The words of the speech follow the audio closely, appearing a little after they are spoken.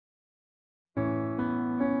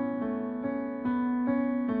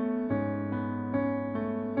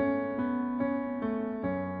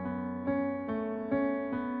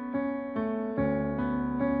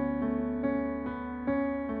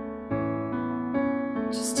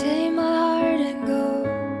Just take my heart and go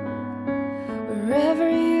wherever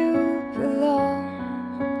you belong.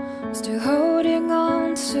 Still holding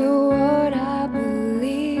on to what I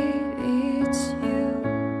believe it's you.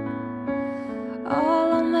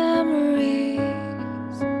 All our memories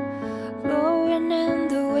blowing in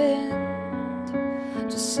the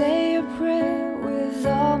wind. Just say a prayer with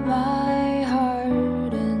all my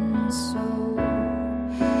heart and soul.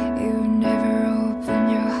 You never open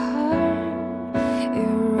your heart,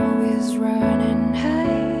 you're always running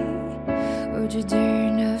high. Would you dare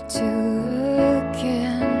enough to look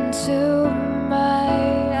into my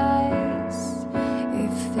eyes?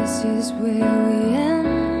 If this is where we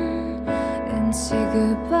end, then say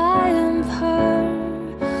goodbye and part.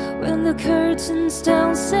 When the curtains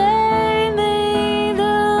down, say may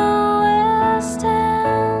the West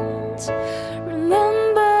End.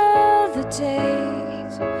 Remember the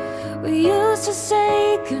days we used to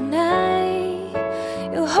say goodnight.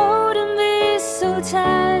 You're holding me so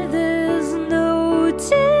tight, there's no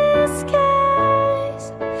disguise.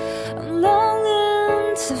 I'm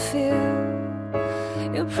longing to feel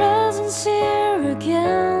your presence here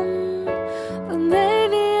again, but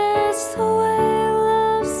maybe it's the way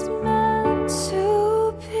love's meant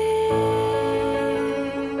to be.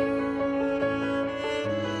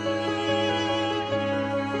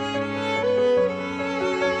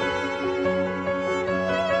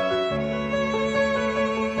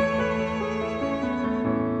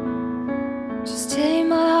 Just take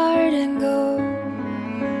my heart and go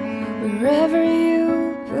wherever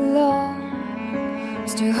you belong.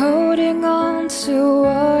 Still holding on to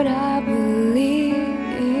what I believe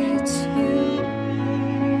it's you.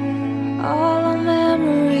 All our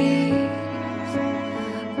memories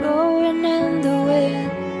blowing in the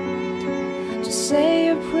wind. Just say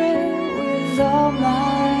a prayer with all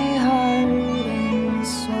my heart and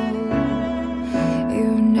soul. You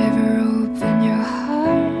never open your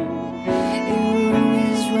heart, you're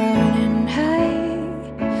always running high.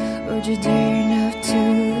 Would you dare enough to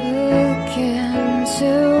look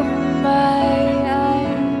into my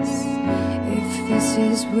eyes? If this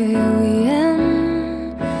is where we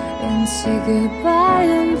end, then say goodbye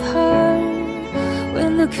and part.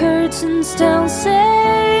 When the curtains down,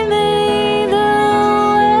 say may the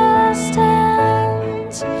West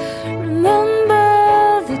End. Remember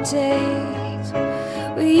the days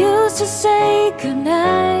we used to say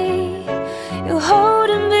goodnight. You're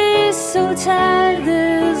holding me so tight,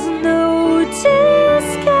 there's no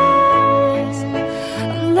disguise.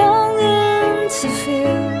 I'm longing to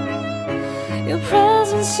feel your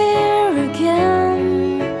presence here again.